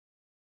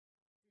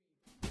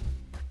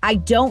I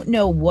don't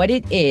know what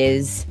it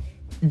is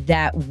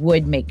that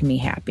would make me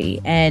happy.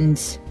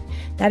 And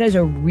that is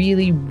a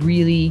really,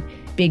 really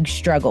big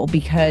struggle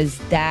because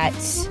that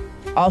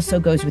also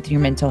goes with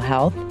your mental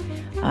health.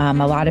 A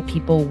lot of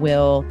people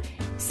will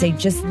say,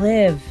 just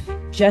live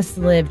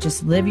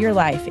your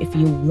life. If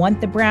you want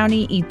the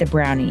brownie, eat the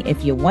brownie.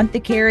 If you want the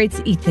carrots,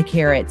 eat the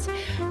carrots.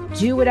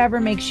 Do whatever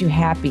makes you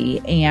happy.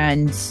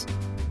 And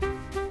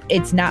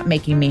it's not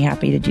making me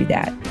happy to do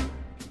that.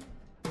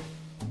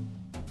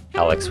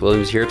 Alex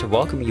Williams here to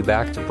welcome you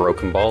back to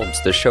Broken Bulbs,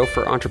 the show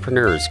for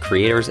entrepreneurs,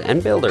 creators,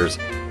 and builders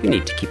who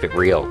need to keep it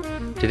real.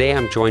 Today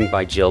I'm joined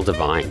by Jill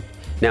Devine.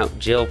 Now,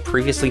 Jill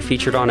previously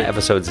featured on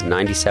episodes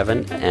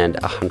 97 and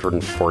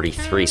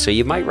 143, so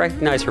you might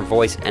recognize her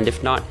voice, and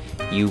if not,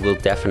 you will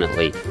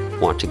definitely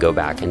want to go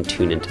back and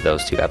tune into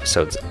those two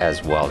episodes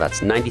as well.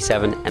 That's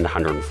 97 and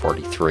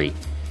 143.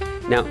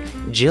 Now,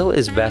 Jill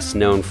is best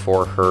known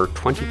for her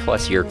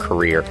 20-plus year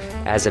career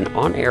as an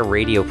on-air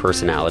radio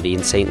personality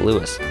in St.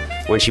 Louis.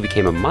 When she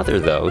became a mother,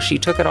 though, she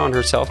took it on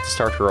herself to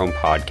start her own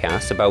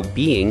podcast about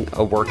being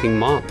a working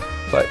mom.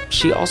 But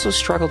she also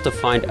struggled to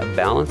find a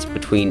balance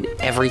between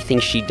everything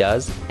she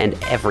does and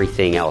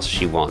everything else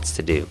she wants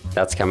to do.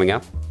 That's coming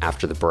up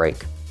after the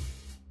break.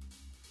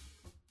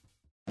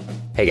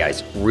 Hey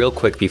guys, real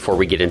quick before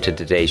we get into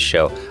today's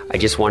show, I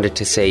just wanted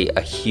to say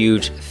a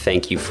huge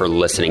thank you for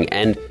listening,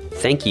 and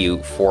thank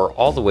you for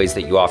all the ways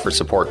that you offer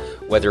support,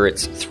 whether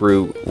it's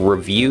through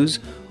reviews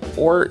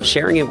or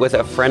sharing it with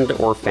a friend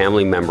or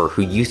family member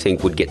who you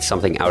think would get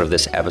something out of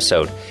this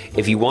episode.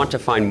 If you want to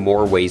find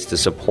more ways to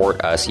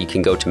support us, you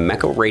can go to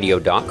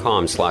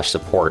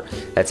mechoradio.com/support.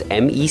 That's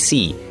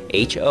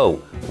MECHO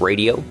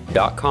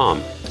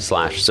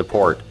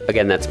radio.com/support.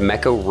 Again, that's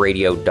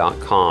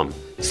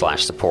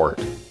mechoradio.com/support.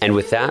 And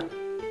with that,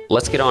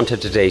 let's get on to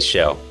today's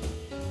show.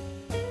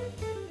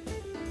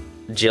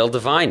 Jill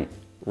Devine,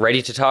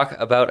 ready to talk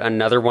about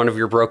another one of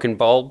your broken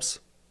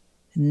bulbs?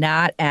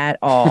 Not at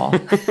all.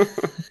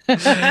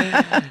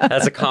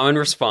 That's a common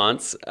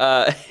response.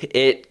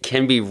 It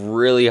can be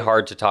really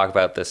hard to talk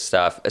about this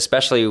stuff,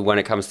 especially when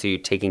it comes to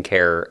taking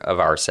care of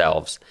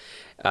ourselves.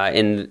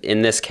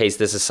 In this case,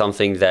 this is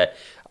something that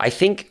I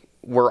think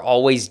we're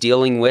always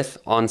dealing with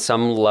on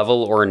some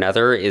level or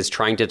another, is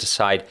trying to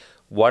decide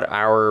what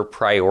our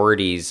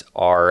priorities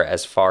are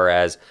as far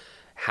as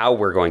how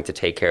we're going to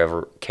take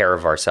care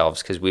of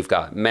ourselves, because we've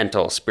got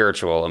mental,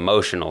 spiritual,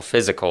 emotional,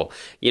 physical,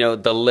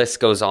 the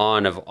list goes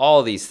on of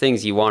all these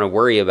things you want to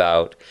worry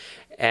about.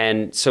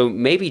 And so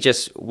maybe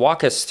just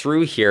walk us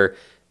through here.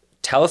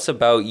 Tell us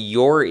about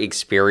your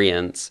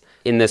experience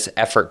in this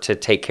effort to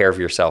take care of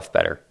yourself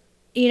better.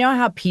 You know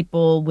how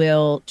people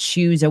will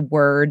choose a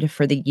word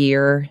for the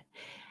year?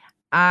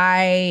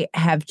 I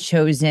have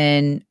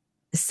chosen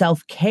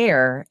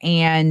self-care,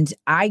 and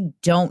I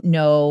don't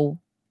know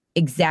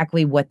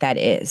exactly what that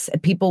is.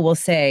 People will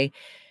say,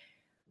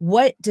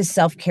 what does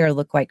self-care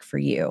look like for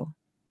you?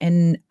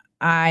 And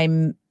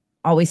I'm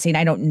always saying,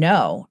 I don't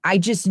know. I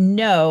just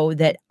know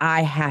that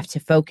I have to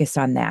focus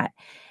on that.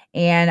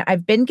 And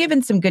I've been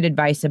given some good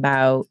advice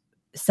about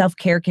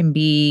self-care can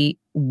be,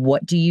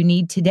 what do you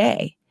need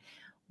today?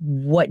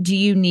 What do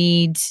you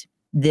need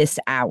this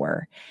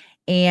hour?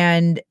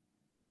 And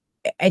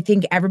I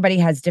think everybody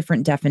has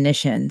different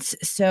definitions.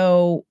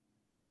 So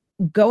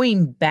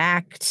going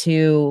back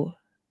to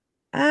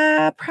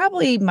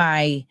probably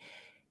my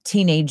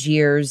teenage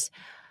years,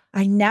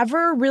 I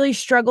never really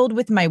struggled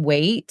with my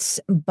weight,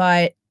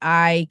 but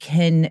I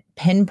can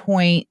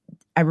pinpoint,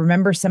 I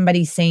remember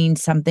somebody saying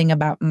something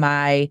about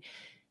my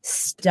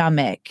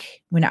stomach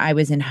when I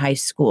was in high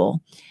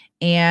school.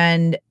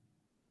 And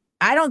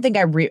I don't think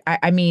I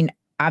mean,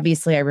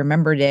 obviously I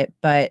remembered it,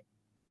 but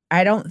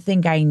I don't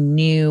think I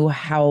knew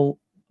how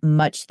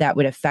much that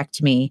would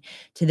affect me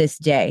to this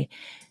day.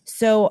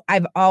 So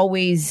I've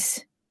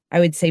always, I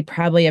would say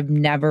probably I've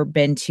never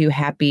been too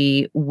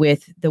happy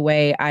with the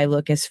way I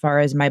look as far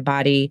as my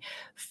body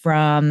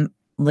from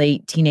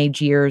late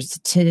teenage years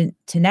to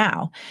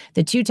now.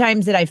 The two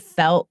times that I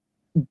felt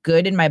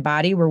good in my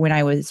body were when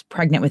I was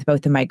pregnant with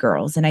both of my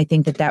girls. And I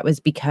think that was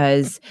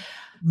because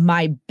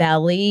my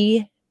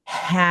belly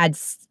had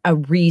a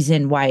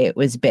reason why it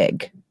was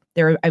big.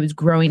 I was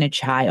growing a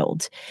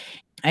child.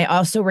 I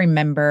also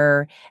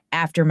remember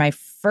after my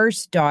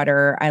first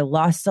daughter, I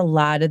lost a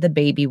lot of the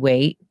baby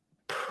weight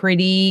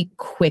pretty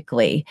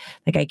quickly.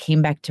 Like I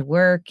came back to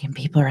work and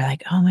people are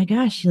like, oh my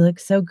gosh, you look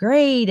so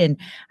great. And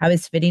I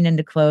was fitting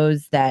into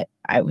clothes that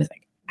I was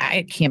like,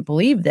 I can't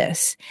believe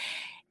this.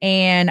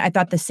 And I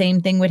thought the same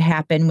thing would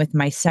happen with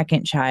my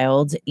second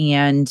child,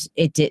 and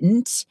it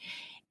didn't.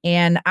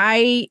 And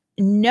I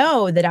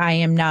know that I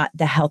am not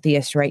the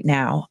healthiest right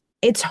now.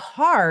 It's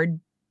hard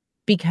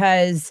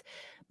because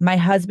my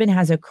husband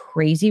has a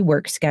crazy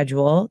work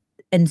schedule.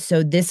 And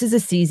so this is a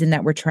season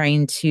that we're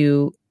trying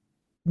to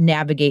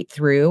navigate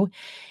through.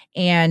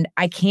 And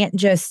I can't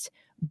just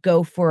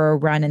go for a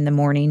run in the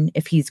morning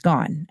if he's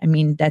gone. I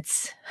mean,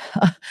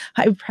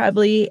 I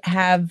probably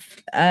have,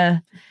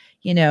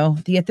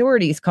 the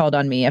authorities called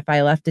on me if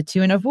I left a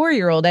 2 and a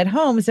 4-year-old at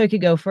home so I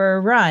could go for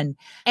a run.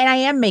 And I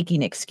am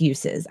making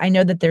excuses. I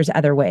know that there's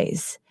other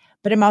ways,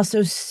 but I'm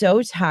also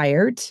so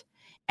tired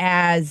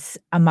as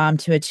a mom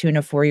to a 2 and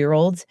a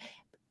 4-year-old.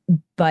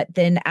 But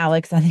then,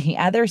 Alex, on the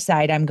other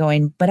side, I'm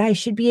going, but I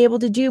should be able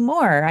to do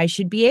more. I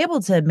should be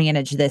able to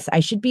manage this. I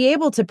should be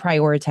able to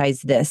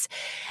prioritize this.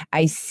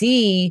 I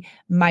see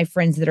my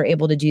friends that are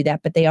able to do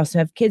that, but they also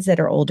have kids that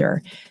are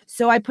older.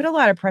 So I put a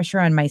lot of pressure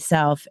on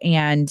myself.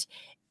 And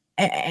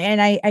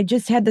I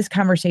just had this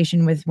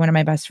conversation with one of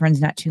my best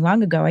friends not too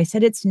long ago. I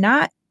said, it's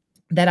not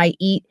that I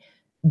eat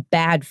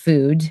bad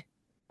food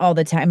all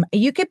the time.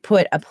 You could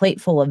put a plate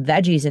full of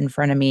veggies in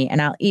front of me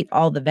and I'll eat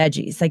all the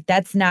veggies. Like,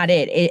 that's not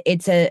it.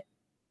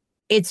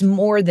 It's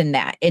more than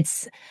that.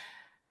 It's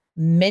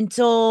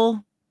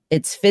mental,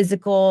 it's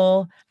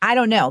physical. I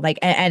don't know. Like,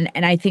 and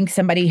I think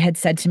somebody had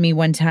said to me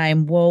one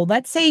time, well,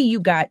 let's say you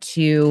got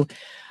to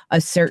a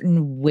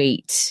certain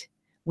weight.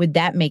 Would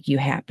that make you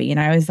happy? And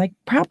I was like,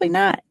 probably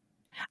not.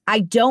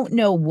 I don't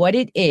know what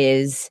it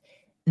is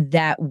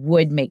that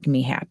would make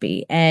me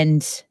happy.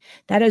 And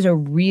that is a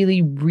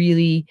really,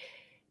 really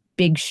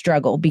big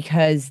struggle,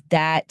 because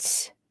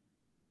that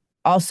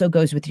also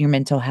goes with your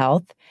mental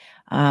health.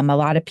 A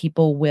lot of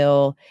people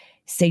will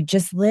say,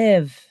 just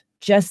live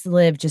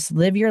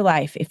your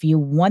life. If you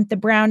want the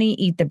brownie,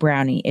 eat the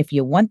brownie. If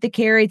you want the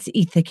carrots,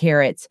 eat the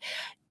carrots.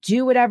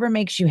 Do whatever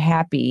makes you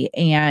happy.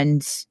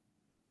 And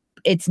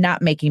it's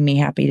not making me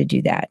happy to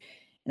do that.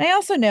 And I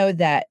also know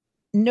that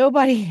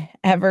nobody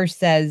ever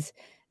says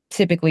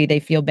typically they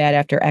feel bad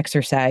after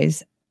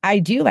exercise. I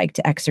do like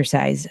to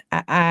exercise.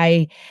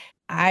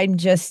 I'm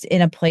just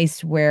in a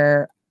place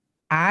where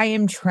I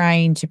am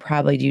trying to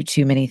probably do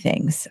too many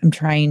things. I'm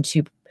trying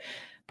to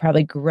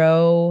probably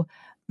grow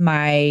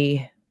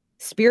my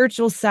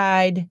spiritual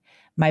side,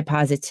 my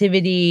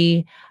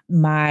positivity,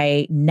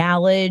 my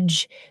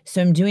knowledge.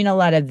 So I'm doing a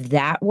lot of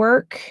that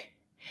work,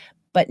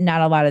 but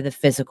not a lot of the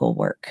physical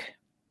work.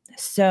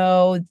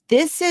 So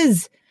this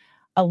is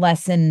a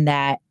lesson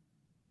that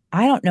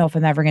I don't know if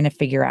I'm ever going to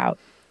figure out.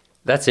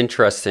 That's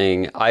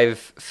interesting. I've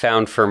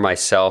found for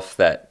myself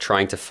that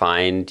trying to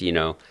find,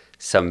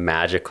 some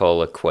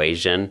magical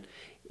equation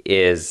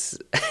is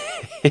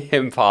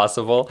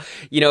impossible.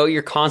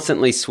 You're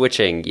constantly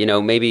switching.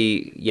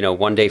 Maybe,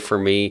 one day for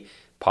me,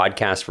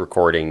 podcast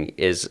recording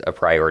is a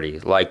priority.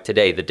 Like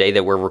today, the day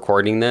that we're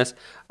recording this,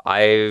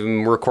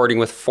 I'm recording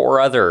with 4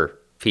 other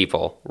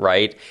people,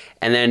 right?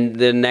 And then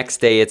the next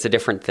day it's a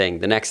different thing.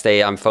 The next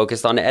day I'm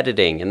focused on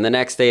editing, and the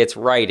next day it's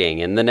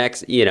writing, and the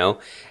next,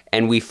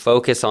 and we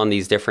focus on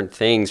these different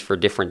things for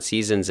different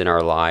seasons in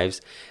our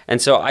lives.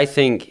 And so I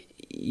think,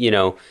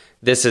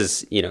 this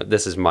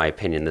is my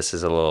opinion. This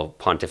is a little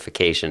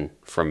pontification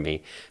from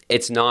me.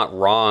 It's not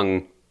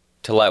wrong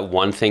to let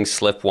one thing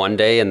slip one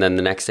day, and then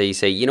the next day you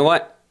say, you know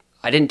what?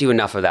 I didn't do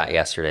enough of that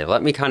yesterday.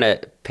 Let me kind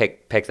of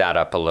pick that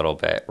up a little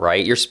bit,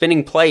 right? You're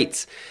spinning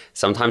plates.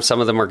 Sometimes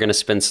some of them are going to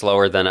spin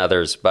slower than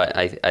others, but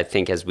I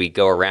think as we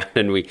go around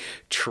and we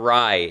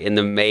try in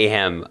the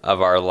mayhem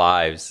of our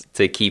lives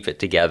to keep it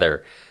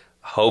together,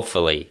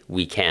 hopefully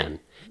we can.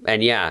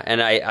 And yeah,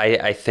 and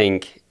I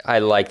think I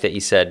like that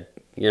you said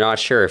you're not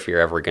sure if you're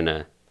ever going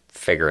to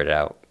figure it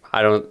out.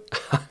 I'm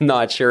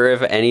not sure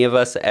if any of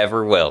us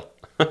ever will.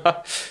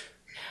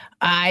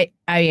 I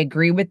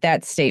agree with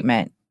that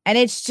statement. And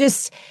it's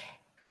just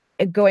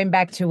going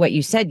back to what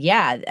you said.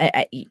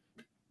 Yeah,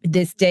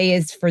 this day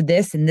is for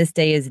this and this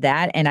day is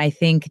that. And I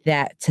think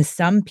that to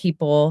some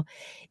people,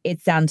 it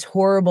sounds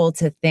horrible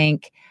to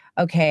think,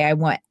 okay, I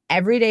want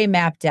every day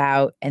mapped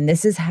out and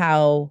this is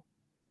how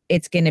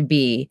it's going to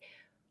be.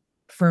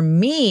 For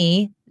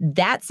me,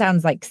 that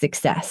sounds like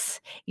success.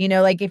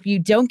 Like if you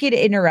don't get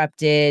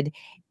interrupted,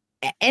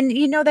 and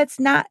that's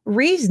not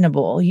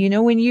reasonable.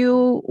 When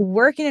you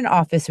work in an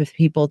office with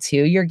people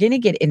too, you're going to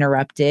get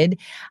interrupted.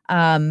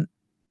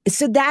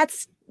 So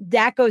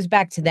that goes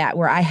back to that,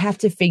 where I have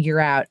to figure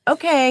out,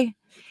 okay,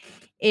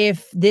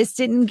 if this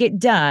didn't get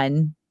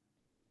done,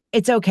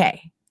 it's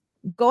okay.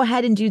 Go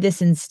ahead and do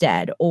this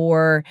instead,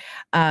 or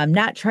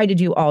not try to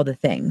do all the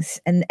things.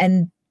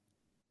 And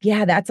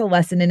yeah, that's a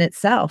lesson in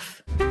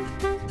itself.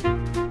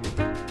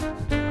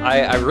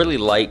 I really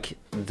like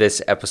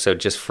this episode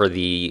just for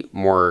the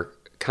more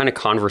kind of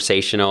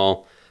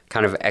conversational,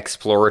 kind of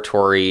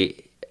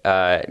exploratory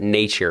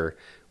nature,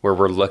 where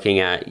we're looking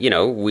at,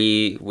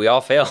 we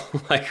all fail.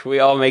 Like we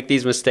all make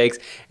these mistakes,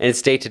 and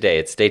it's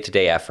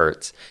day-to-day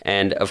efforts.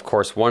 And of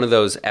course, one of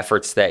those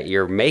efforts that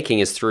you're making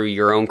is through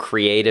your own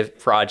creative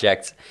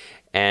projects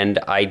and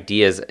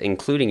ideas,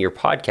 including your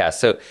podcast.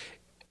 So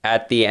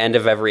at the end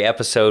of every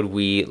episode,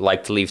 we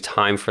like to leave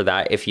time for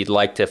that. If you'd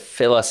like to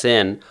fill us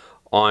in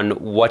on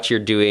what you're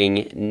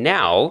doing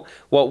now,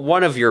 what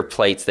one of your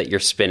plates that you're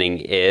spinning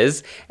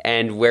is,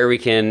 and where we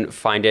can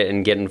find it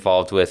and get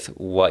involved with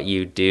what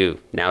you do.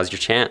 Now's your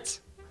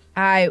chance.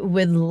 I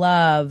would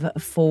love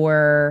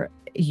for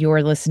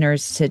your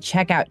listeners to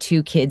check out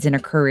 2 Kids in a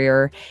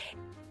Career.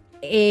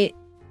 It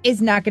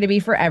is not going to be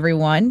for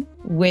everyone,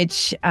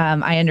 which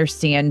I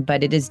understand,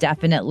 but it is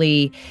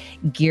definitely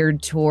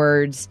geared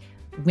towards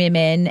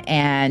women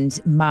and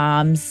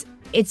moms.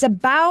 It's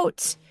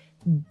about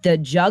the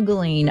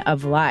juggling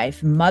of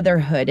life,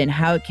 motherhood, and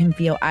how it can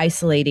feel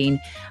isolating,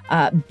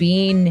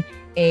 being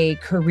a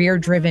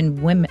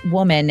career-driven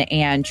woman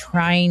and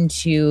trying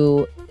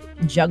to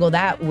juggle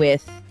that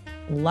with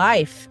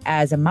life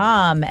as a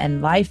mom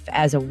and life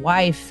as a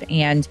wife.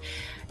 And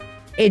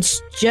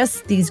it's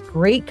just these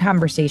great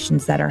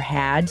conversations that are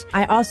had.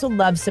 I also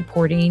love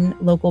supporting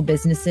local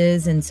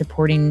businesses and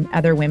supporting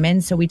other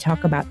women. So we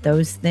talk about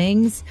those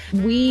things.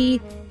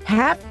 We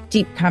have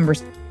deep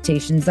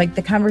conversations, like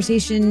the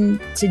conversation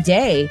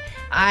today.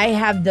 I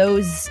have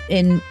those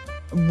in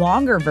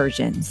longer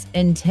versions,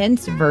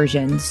 intense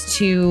versions,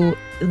 to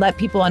let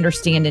people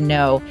understand and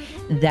know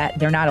that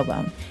they're not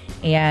alone.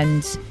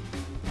 And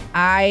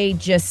I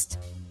just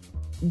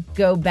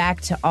go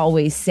back to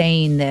always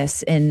saying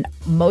this in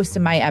most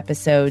of my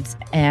episodes,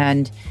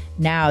 and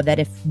now, that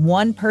if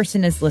one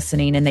person is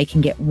listening and they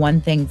can get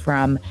one thing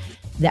from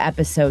the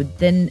episode,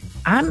 then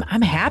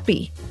I'm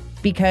happy,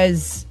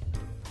 because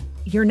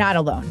you're not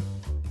alone.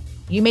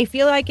 You may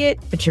feel like it,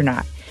 but you're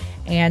not.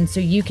 And so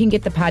you can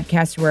get the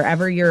podcast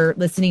wherever you're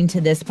listening to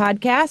this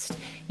podcast.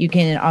 You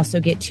can also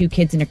get Two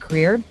Kids and a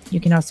Career. You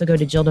can also go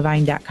to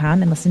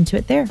JillDevine.com and listen to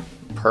it there.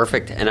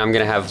 Perfect. And I'm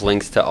going to have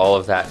links to all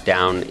of that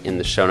down in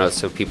the show notes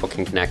so people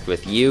can connect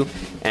with you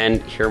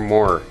and hear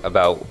more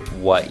about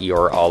what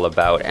you're all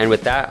about. And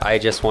with that, I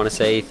just want to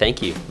say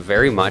thank you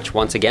very much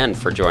once again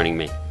for joining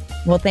me.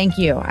 Well, thank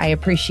you. I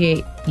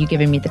appreciate you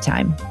giving me the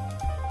time.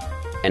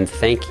 And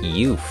thank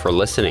you for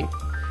listening.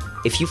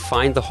 If you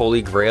find the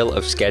holy grail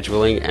of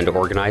scheduling and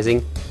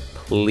organizing,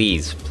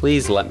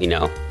 please let me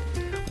know.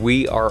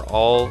 We are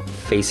all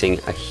facing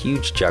a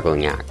huge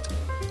juggling act.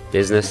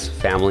 Business,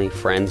 family,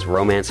 friends,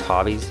 romance,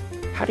 hobbies.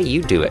 How do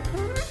you do it?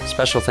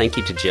 Special thank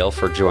you to Jill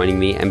for joining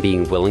me and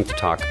being willing to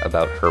talk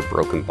about her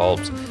broken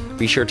bulbs.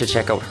 Be sure to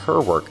check out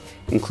her work,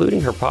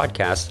 including her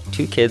podcast,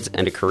 Two Kids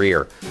and a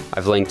Career.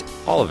 I've linked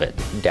all of it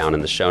down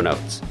in the show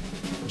notes.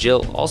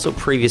 Jill also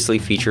previously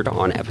featured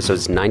on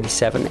episodes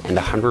 97 and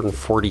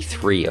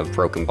 143 of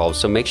Broken Bulbs,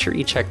 so make sure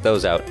you check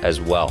those out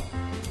as well.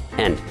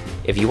 And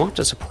if you want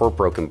to support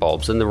Broken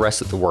Bulbs and the rest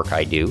of the work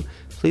I do,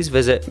 please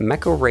visit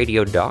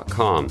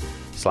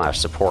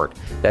mechoradio.com/support.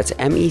 That's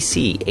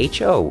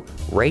MECHO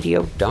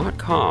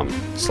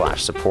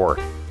radio.com/support.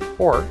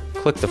 Or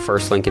click the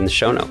first link in the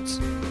show notes.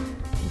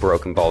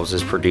 Broken Bulbs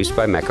is produced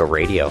by Mecho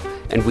Radio,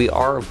 and we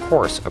are, of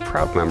course, a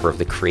proud member of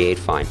the Create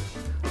Fine.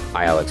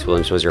 I, Alex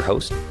Williams, was your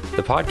host.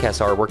 The podcast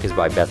artwork is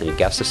by Bethany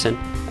Gustafson,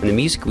 and the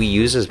music we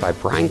use is by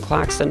Brian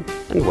Claxton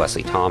and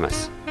Wesley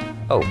Thomas.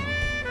 Oh,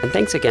 and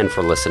thanks again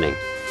for listening.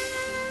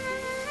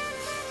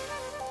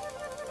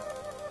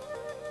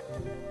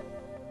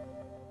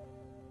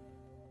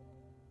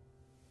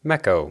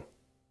 Mecho.